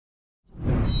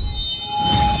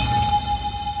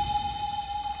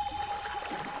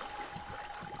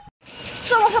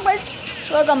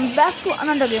Welcome back to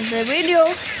another game play video.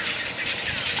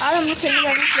 आज हम लोग खेलने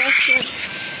वाले हैं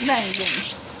नहीं गेम।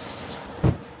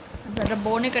 ज़्यादा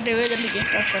बोर नहीं कटे हुए, जल्दी गेम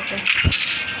स्टार्ट करते हैं।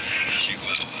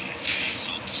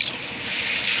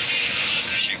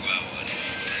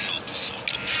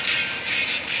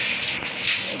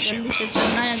 जल्दी से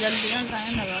चलना है, जल्दी ना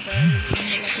टाइम लगाता है।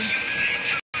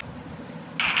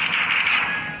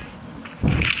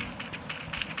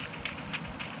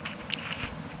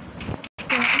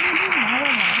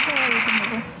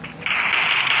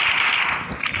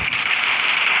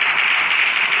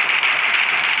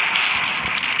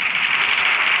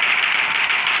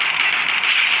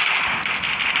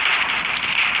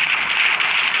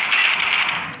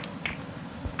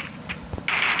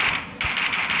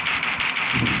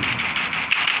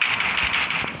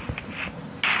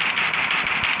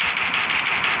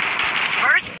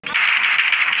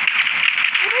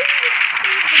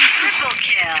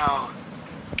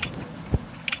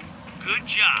 Good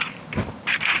job.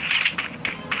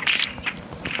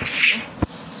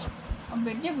 अब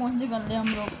बेटिए कौन सी कर ले हम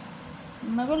लोग?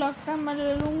 मेरे को लगता है मैं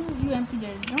ले लूँ UMP ले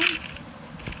लेता हूँ,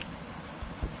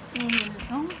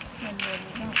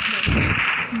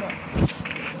 बस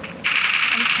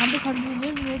अब खरीद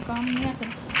लीजिए। ये काम नहीं आ सकता,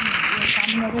 ये काम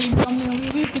में अगर इनकम नहीं होगी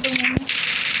भी तो मैं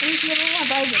इसलिए मैं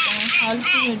हटा ही देता हूँ।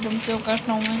 फालतू एकदम से वो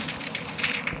करता हूँ मैं।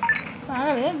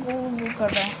 पागल है, वो कर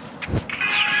रहा है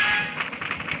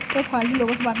तो फालतू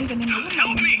लोगों से बात ही करने में देता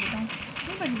हूँ।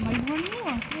 मजबूर नहीं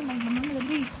हुआ, मजबूर में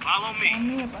जल्दी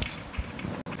नहीं है पास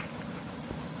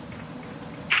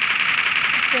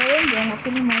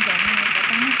फिल्म में जाना है,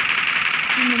 पता नहीं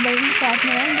मेरे साथ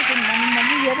में रहें लेकिन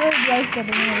मम्मी ये तो ड्राइव कर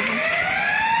देंगे मेरे को।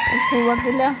 सुबह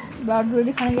के लिए ब्लड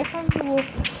रेडी खाने गया था तो वो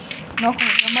नॉक हो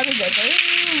गया, मर जाता है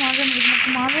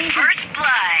मारे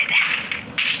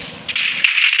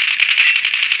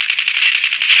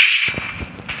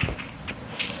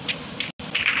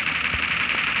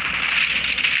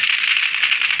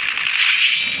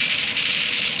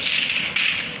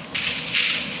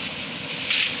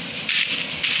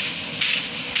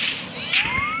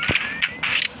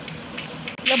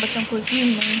बच्चों कोई टीम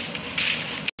नहीं,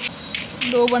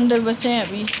 2 बंदर बचे हैं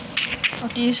अभी और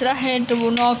तीसरा है तो वो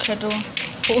नॉक है, तो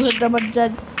हो सकता बच जाए,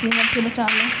 टीम से बचा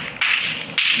लो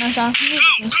ना, चांस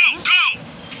नहीं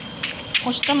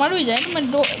कुछ तो मर भी जाए तो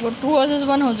मैं 2 वर्सेस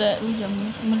 1 हो जाए।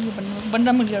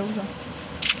 बंदा मिल गया,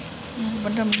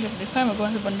 बंदा मिल गया, दिखा है मेरे को,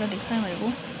 कौन सा बंदा दिखा है मेरे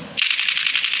को,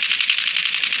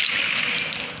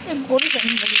 एक गोली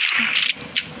करनी लगी।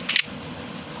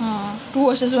 हाँ 2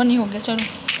 वर्सेस 1 ही हो गया। चलो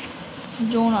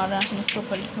जोन आ रहा है इसमें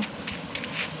प्रॉपर को।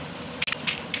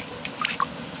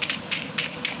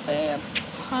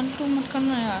 फालतू मत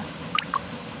करना यार।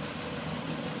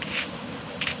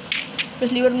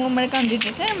 पिछली बार मैंने काम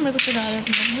जीते थे, मेरे को चढ़ा रहे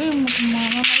थे, मत मार,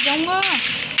 मैं मर जाऊंगा,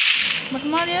 मत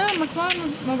मार यार, मत मार,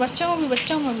 मैं बच्चा हूँ, मैं ऊपर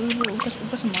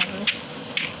से मार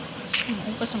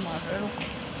रहे, रुको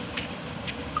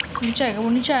नीचे आएगा, वो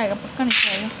नीचे आएगा, पक्का नीचे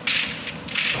आएगा।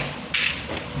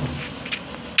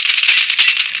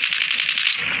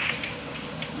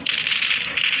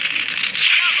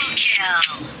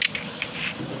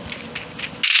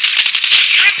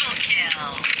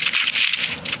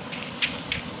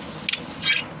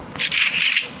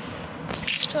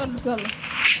 चलो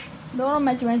दोनों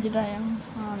मैच में जिताया हूँ।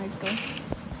 हाँ नहीं तो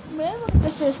मैं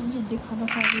कैसे दिखा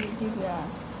था जीत यार।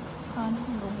 हाँ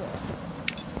लोग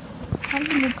हाँ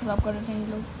तो मूड खराब कर रहे थे ये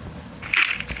लोग।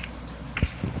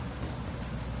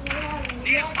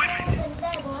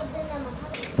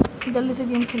 जल्दी से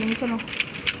गेम खेलेंगे चलो।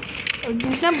 और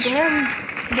जीतना भी है,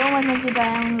 2 मैच में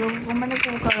जिताया हम लोग को, मैंने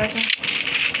क्या कर रहे थे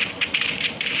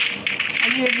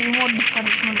अभी रिमोट दिखा रहे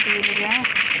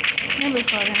नहीं बेच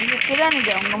पा रहे हैं। अकेला नहीं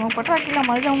जाऊँगा मैं, पता अकेला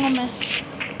मर जाऊँगा मैं,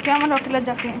 क्या मतलब अकेला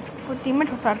जाके कोई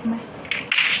टीममेट हो साथ में, तो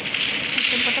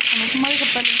पता मर के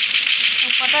पहले तो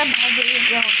पता है भाग जाइए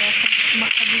क्या होता है।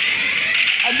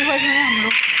 अभी भाई में हम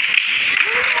लोग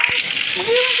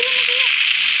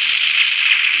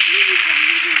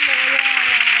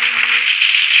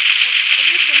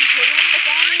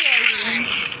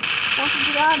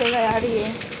गिरा देगा यार ये।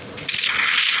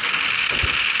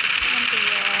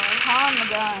 हाँ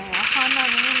मजा आया, खाना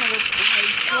नहीं मेरे को भाई,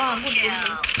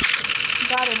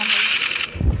 जा रहे ना भाई,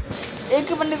 एक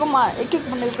ही बंदे को मार, एक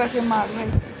बंदे को करके मार भाई।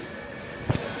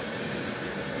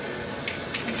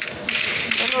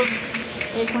 चलो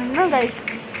 1 मिनट ना गाइस,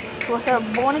 थोड़ा सा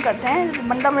वो नहीं करते हैं,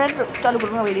 बंदा मैं चालू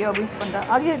करूँगा वीडियो। अभी बंदा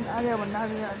आ गया, बंदा आ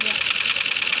गया।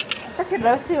 अच्छा खेल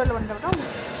रहा है वैसे वाला बंदा, बताऊँ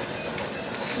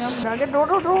आगे दो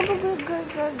गए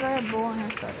 2 हैं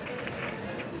सर।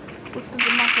 कुछ तो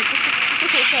दिमाग से कुछ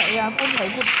सोचा है यार, कुछ भाई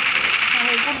कुछ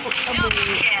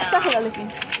अच्छा खेला लेकिन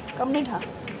कम नहीं था।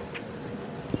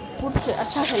 कुछ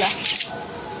अच्छा खेला।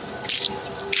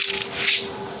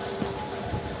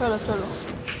 चलो चलो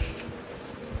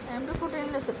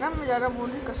MP14 ले सकता मैं ज़्यादा बोल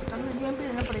नहीं कर सकता, मुझे MP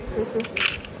लेना पड़ेगा फिर से।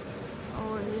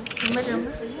 और ये मैं जम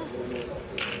सही है,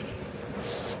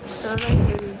 चलो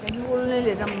बोल नहीं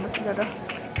लेता मैं बस ज़्यादा।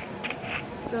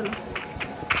 चलो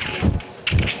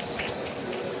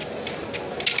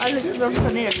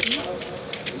नहीं रखूँगी,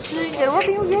 इसलिए जरूरत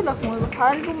नहीं मुझे रखूँगा।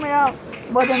 खाली तो मेरा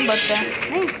वजन बढ़ता है।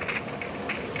 नहीं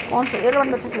कौन सा ये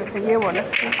बंदा से ये वाला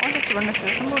कौन सा बंदा से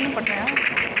हम नहीं पता यार।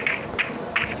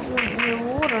 ये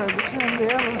वो रहा जिसमें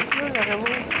गया वो लगा वो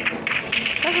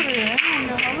क्या कर रहे हैं।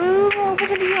 अबे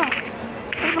वापस दिया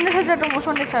फिर मैं साथ जाता हूँ वो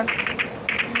सोने साथ।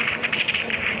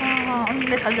 हाँ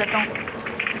उनके साथ जाता हूँ।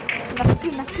 नक्की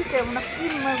नक्की क्या नक्की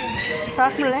मैं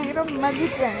साथ में रहेंगे तो मैं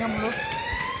जीत जाएंगे हम लोग।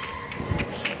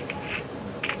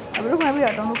 अब लोग मैं भी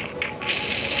आता हूँ।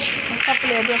 अच्छा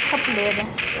प्लेयर है अच्छा प्लेयर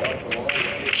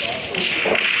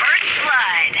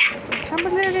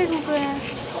रुके हैं।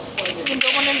 इन दो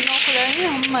बंदे नॉक हो जाएंगे,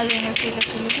 हम मार लेंगे अकेले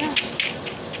क्या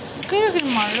अकेले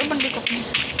मार लो बंदे को अपनी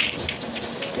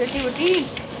बेटी।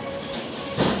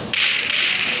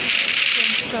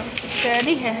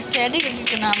 टैडी है, टैडी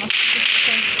का नाम है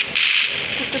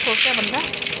कुछ तो सोचा बंदा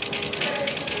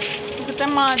कितना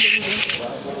मार देंगे।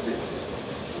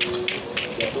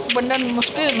 बंदा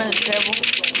मुश्किल मिल जाए वो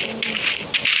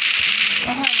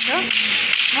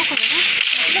नॉक हो जाएगा।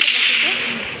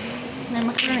 नहीं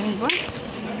मतलब नहीं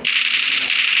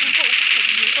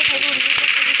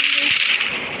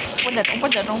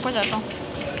ऊपर जाता हूँ।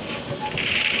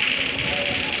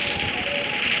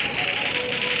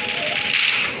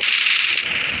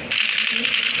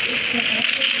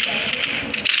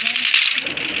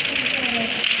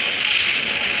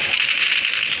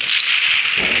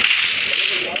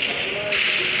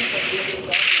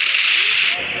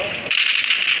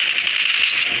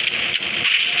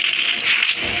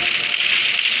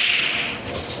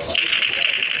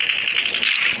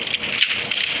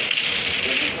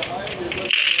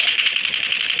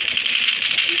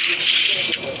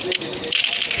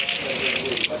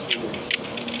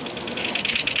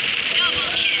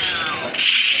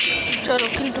 चलो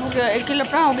किल हो गया, एक किल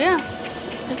अपना हो गया,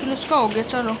 एक किल उसका हो गया।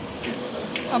 चलो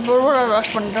अब बड़ा रश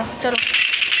बन रहा। चलो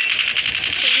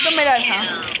ये तो मेरा था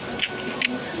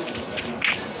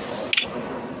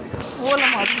वो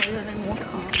लम्हा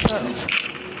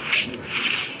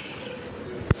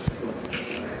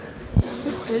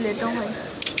ले लेता हूँ भाई।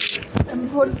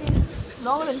 MP40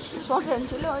 long range short range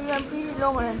चले और MP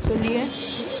लॉन्ग रेंज के लिए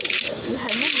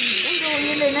हेलमेट तो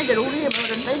ये लेना ज़रूरी है। मैं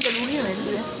बताता ही ज़रूरी है मेरे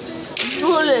लिए,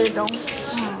 जो ले लेता हूँ।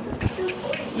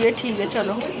 ये ठीक है।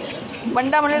 चलो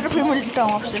बंदा मिले तो फिर मिलता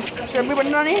हूँ आपसे। अभी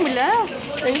बंदा नहीं मिला है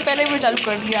लेकिन पहले भी चालू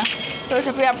कर दिया तो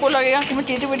फिर आपको लगेगा कि मैं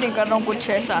चीज़ें भी नहीं कर रहा हूँ कुछ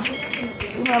ऐसा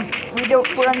कि मैं वीडियो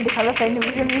पूरा नहीं दिखा रहा, सही नहीं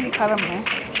वीडियो नहीं दिखा रहा, मैं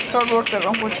शॉर्ट वॉट कर रहा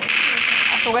हूँ कुछ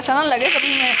आपको कैसा ना लगे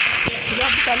तभी मैं वीडियो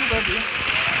चालू कर दिया।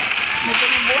 मैं तो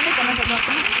वो नहीं करना चाहता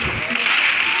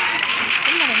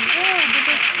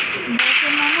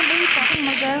काफ़ी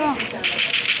मजा आएगा।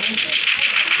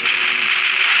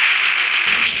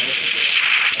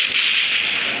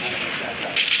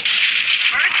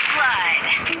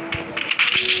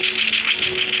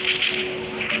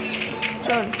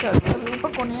 चल ऊपर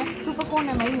कौन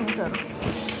है मैं ही हूँ। चलो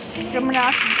जब मैंने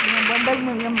आज बंडल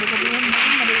में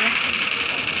मरेगा।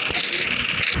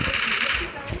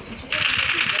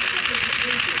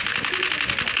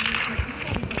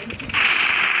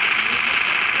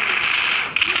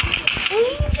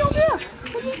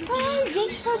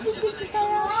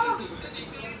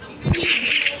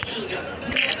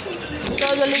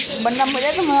 चलो जल्दी बंदा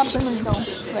मिले तो मैं आपसे मिलता हूँ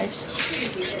गाइस।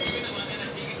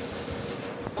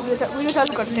 वीडियो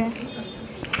चालू करते हैं।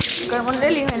 कर्मन ले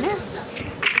ली मैंने,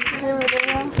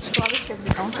 स्वागत कर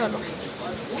देता हूँ। चलो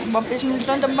वापस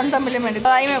मिलता हूँ जब बंदा मिले। मेरे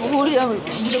भाई मैं भूल गया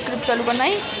वीडियो क्लिप चालू करना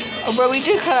ही और पूरा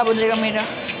वीडियो ख़राब हो जाएगा मेरा।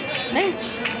 नहीं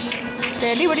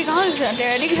टैडी बड़ी कहाँ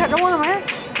टैडी की छाता हूँ मैं,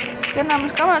 क्या नाम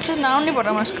इसका अच्छा नाम नहीं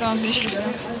पता मैं इसका।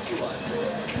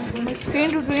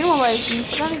 स्क्रीन टू स्क्रीन मोबाइल की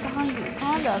पता नहीं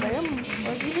कहाँ जा रहा है।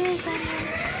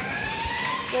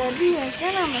 टैडी है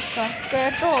क्या नाम है इसका,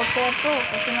 टैटो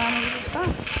क्या नाम है इसका।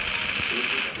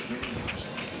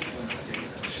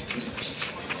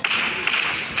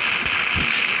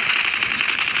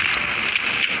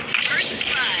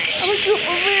 अबे क्यों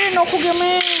नॉक हो गया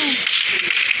मैं।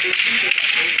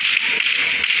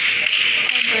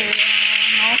 अबे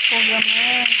नॉक हो गया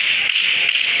मैं।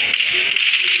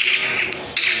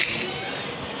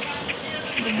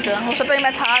 हो सकता है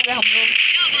मैच हार गए हम लोग,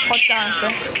 बहुत चांस है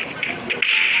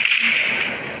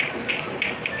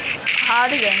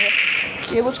हार ही जाएंगे।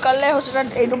 ये कुछ कर ले हो सकता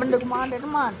है एक दो बंदे को मार दे तो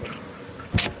मार दे।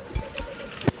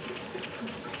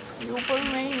 ऊपर भी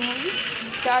मैं ही हूँ अभी।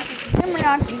 4 किल मैंने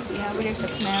 8 किल किए यहाँ पे देख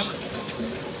सकते हैं आप।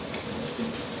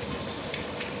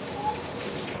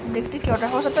 देखते क्या होता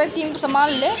है, हो सकता है टीम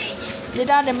संभाल ले,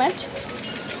 जिता दे मैच।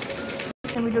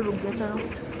 वीडियो रुक गया, चलो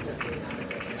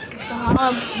तो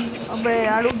हाँ। अबे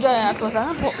यार रुक जा यार, थोड़ा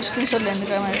सा ना स्क्रीनशॉट लेने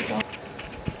का मेरे को।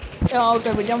 क्या आउट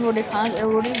है बेटा, हम लोग दिखाना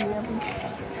जरूरी है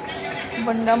अभी।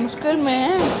 बंदा मुश्किल में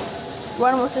है,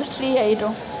 1 वर्सेस 3 है ये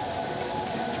तो।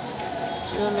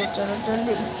 चलो चलो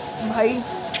जल्दी भाई,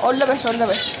 all the best, all the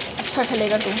best. अच्छा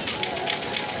खेलेगा तू।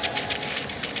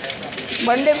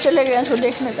 बंदे भी चले गए उसको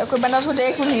देखने का, कोई बंदा उसको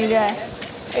देख भी नहीं रहा है।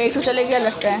 एक तो चले गया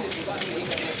लगता है।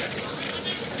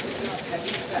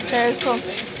 अच्छा एक तो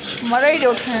मरा ही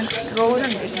दो देखने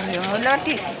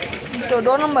तो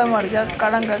 2 नंबर मर गया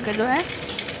कारण करके जो है,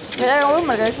 वो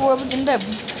मर गया। वो अभी जिंदा है,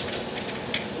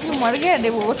 मर गया।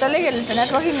 देखो वो चले गए,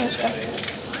 नेटवर्क ही नहीं उसका।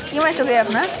 ये मैच हो गया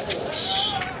अपना।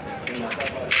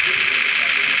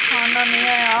 खाना नहीं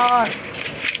है यार,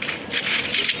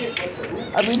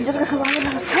 अभी इज्जत का सवाल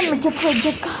है। अच्छा इज्जत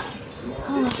का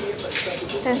हाँ।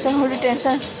 टेंशन हो रही,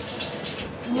 टेंशन।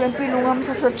 यूएमपी लूँगा मैं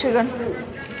सबसे अच्छे गन।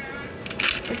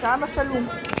 4 बस चलूँ।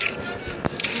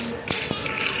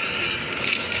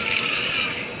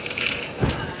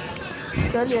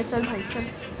 चलिए चल भाई चल,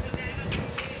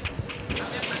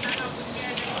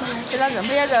 चला जा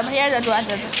भैया, जा भैया, जा तू, आ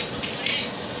जा।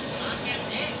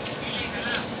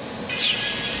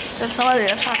 चल समझ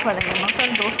गया, साथ पड़ेंगे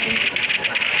मकन दोस्ती।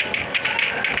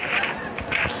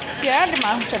 क्या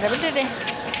दिमाग चल रहा बेटे।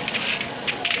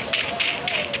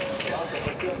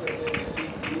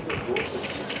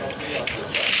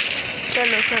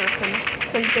 चलो चलो चलो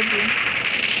चलते भी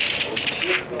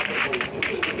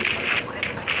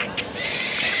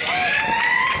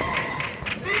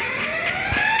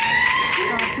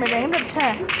साथ में रहेंगे। अच्छा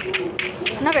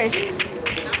है ना गाइस।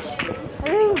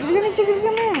 अरे नीचे गिर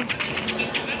गया मैं,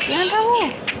 क्या था वो।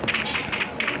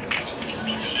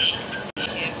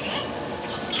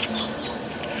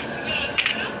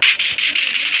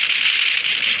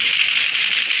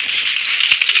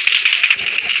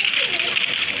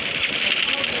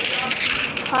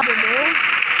 हाँ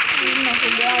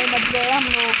बच गए हम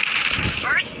लोग।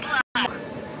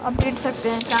 अब देख सकते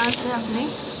हैं चांस है अपनी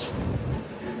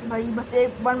भाई। बस एक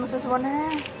 1 वर्सेस 1 है।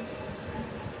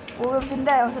 वो भी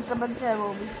जिंदा है, हो सकता बच जाए वो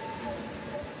भी।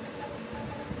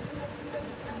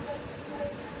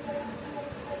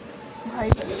 भाई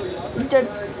इज्जत,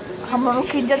 हम लोगों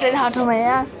की इज्जत तेरे हाथों में है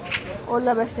यार। ऑल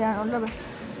द बेस्ट यार, ऑल द बेस्ट।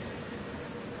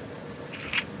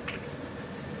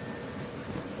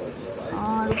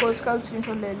 हाँ रुको, उसका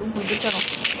स्क्रीनशॉट ले लूँ मुझे। चलो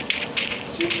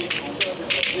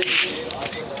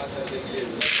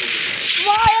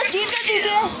वाह यार, जीते।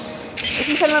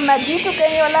 इसी साल में मैच जीत चुके हैं।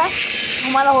 ये वाला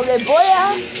हमारा हो गया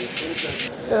बोया।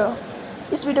 तो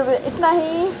इस वीडियो में इतना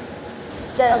ही।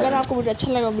 अगर आपको वीडियो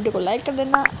अच्छा लगा, वीडियो को लाइक कर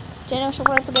देना, चैनल को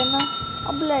सब्सक्राइब कर देना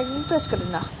और बेल आइकन प्रेस कर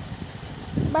देना।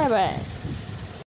 Bye bye.